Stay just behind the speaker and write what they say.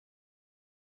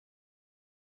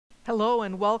Hello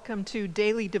and welcome to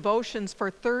Daily Devotions for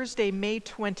Thursday, May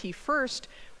 21st,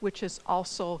 which is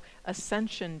also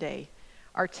Ascension Day.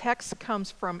 Our text comes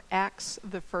from Acts,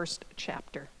 the first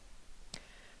chapter.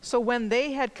 So when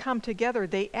they had come together,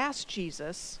 they asked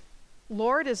Jesus,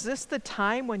 "Lord, is this the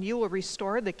time when you will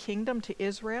restore the kingdom to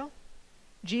Israel?"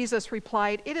 Jesus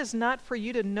replied, "It is not for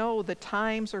you to know the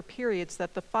times or periods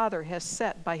that the Father has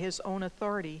set by his own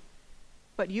authority.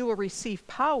 But you will receive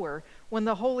power when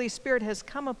the Holy Spirit has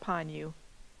come upon you,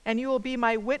 and you will be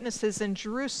my witnesses in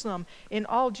Jerusalem, in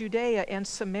all Judea and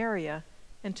Samaria,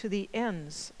 and to the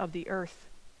ends of the earth."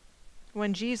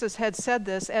 When Jesus had said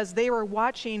this, as they were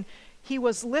watching, he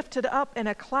was lifted up, and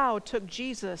a cloud took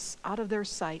Jesus out of their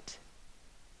sight.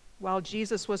 While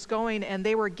Jesus was going and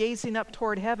they were gazing up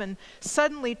toward heaven,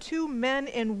 suddenly two men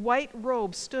in white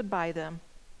robes stood by them.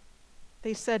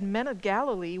 They said, "Men of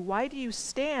Galilee, why do you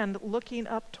stand looking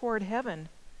up toward heaven?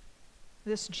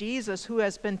 This Jesus who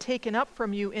has been taken up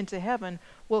from you into heaven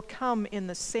will come in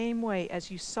the same way as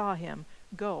you saw him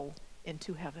go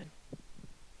into heaven."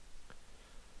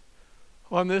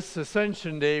 On this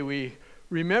Ascension Day, we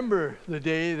remember the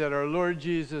day that our Lord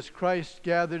Jesus Christ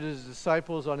gathered his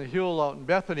disciples on a hill out in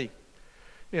Bethany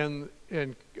and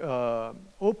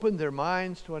opened their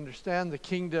minds to understand the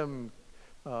kingdom,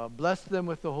 blessed them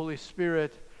with the Holy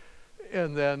Spirit,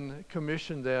 and then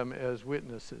commissioned them as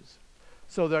witnesses.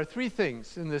 So there are three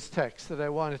things in this text that I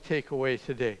want to take away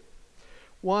today.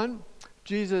 One,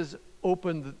 Jesus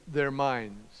opened their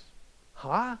minds.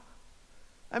 Huh?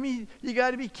 I mean, you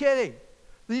got to be kidding.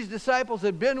 These disciples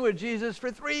had been with Jesus for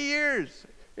 3 years,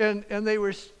 and they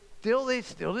still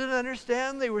didn't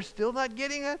understand. They were still not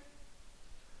getting it.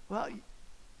 Well,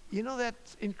 you know,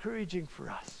 that's encouraging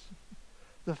for us.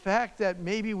 The fact that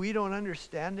maybe we don't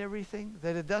understand everything,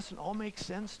 that it doesn't all make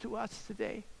sense to us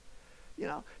today. You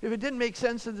know, if it didn't make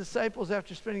sense to the disciples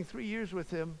after spending 3 years with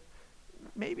him,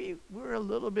 maybe we're a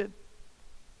little bit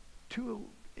too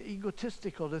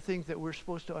egotistical to think that we're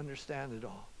supposed to understand it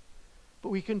all. But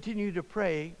we continue to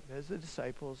pray as the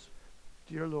disciples,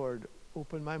 "Dear Lord,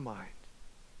 open my mind,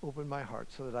 open my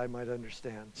heart so that I might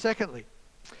understand." Secondly,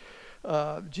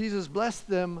 Jesus blessed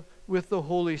them with the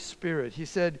Holy Spirit. He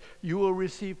said, "You will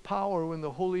receive power when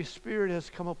the Holy Spirit has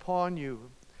come upon you."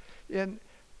 And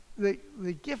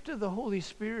the gift of the Holy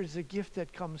Spirit is a gift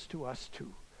that comes to us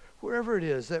too. Wherever it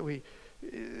is that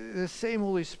the same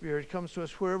Holy Spirit comes to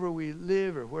us wherever we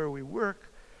live or where we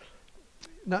work.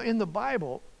 Now in the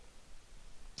Bible,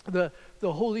 the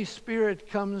Holy Spirit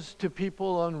comes to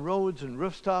people on roads and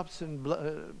rooftops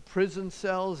and prison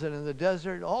cells and in the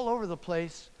desert, all over the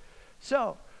place.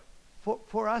 So,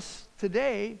 for us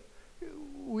today,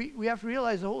 we have to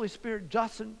realize the Holy Spirit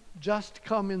doesn't just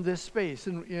come in this space,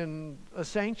 in a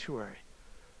sanctuary.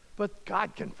 But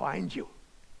God can find you.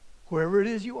 Wherever it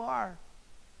is you are,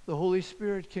 the Holy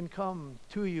Spirit can come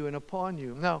to you and upon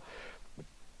you. Now,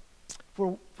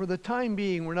 for the time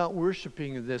being, we're not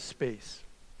worshiping in this space.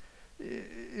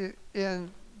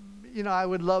 And, you know, I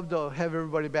would love to have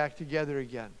everybody back together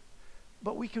again.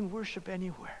 But we can worship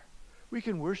anywhere. We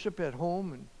can worship at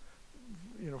home and,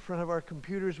 in front of our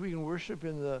computers. We can worship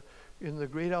in the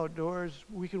great outdoors.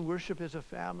 We can worship as a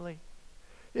family.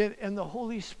 And the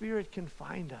Holy Spirit can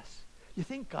find us. You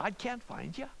think God can't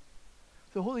find you?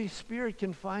 The Holy Spirit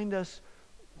can find us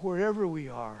wherever we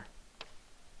are.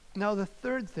 Now the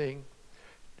third thing,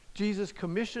 Jesus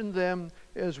commissioned them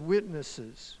as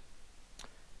witnesses.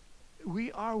 We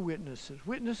are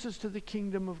witnesses to the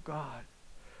kingdom of God.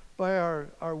 By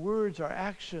our words, our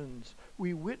actions,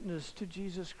 we witness to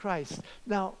Jesus Christ.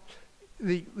 Now,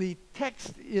 the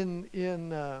text in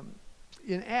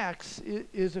Acts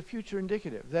is a future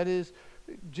indicative. That is,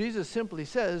 Jesus simply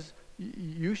says,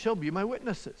 "You shall be my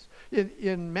witnesses."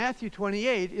 In Matthew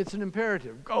 28, it's an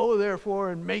imperative. "Go, therefore,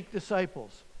 and make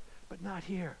disciples." But not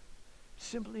here.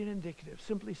 Simply an indicative.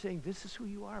 Simply saying, this is who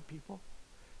you are, people.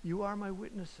 You are my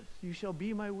witnesses. You shall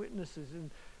be my witnesses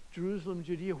in Jerusalem,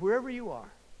 Judea, wherever you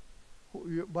are.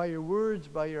 By your words,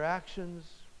 by your actions,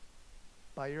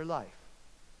 by your life.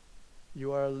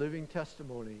 You are a living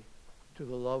testimony to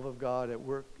the love of God at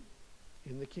work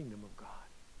in the kingdom of God.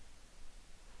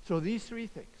 So these three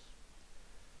things,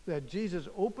 that Jesus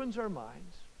opens our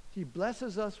minds, he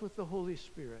blesses us with the Holy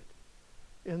Spirit,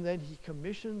 and then he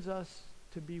commissions us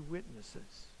to be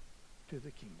witnesses to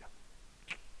the kingdom.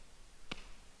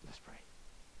 Let's pray.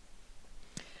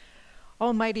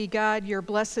 Almighty God, your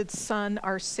blessed Son,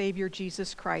 our Savior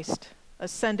Jesus Christ,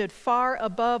 ascended far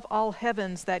above all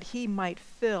heavens that he might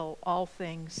fill all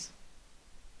things.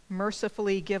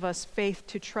 Mercifully give us faith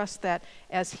to trust that,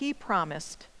 as he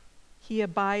promised, he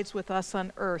abides with us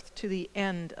on earth to the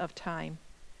end of time.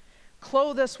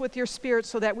 Clothe us with your Spirit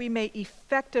so that we may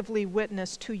effectively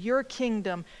witness to your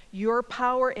kingdom, your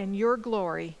power, and your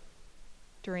glory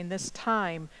during this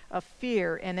time of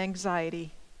fear and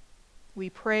anxiety. We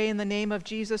pray in the name of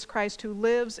Jesus Christ, who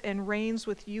lives and reigns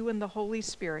with you in the Holy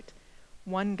Spirit,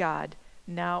 one God,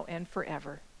 now and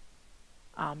forever.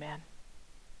 Amen.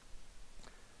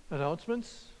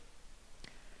 Announcements?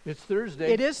 It's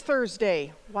Thursday. It is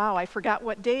Thursday. Wow, I forgot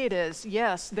what day it is.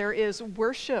 Yes, there is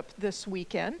worship this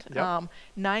weekend. Yep.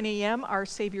 9 a.m.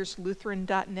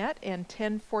 oursaviorslutheran.net and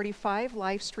 10:45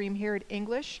 live stream here at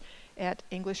English at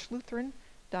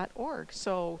englishlutheran.org.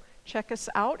 So check us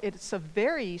out. It's a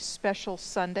very special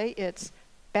Sunday. It's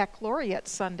Baccalaureate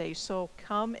Sunday. So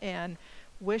come and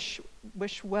wish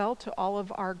well to all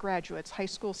of our graduates, high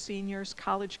school seniors,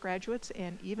 college graduates,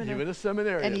 and even a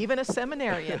seminarian. And even a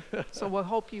seminarian. So we'll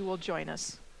hope you will join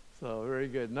us. So very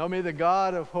good. Now may the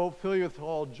God of hope fill you with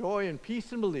all joy and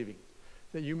peace in believing,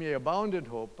 that you may abound in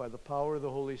hope by the power of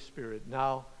the Holy Spirit,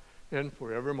 now and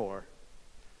forevermore.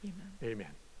 Amen.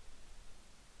 Amen.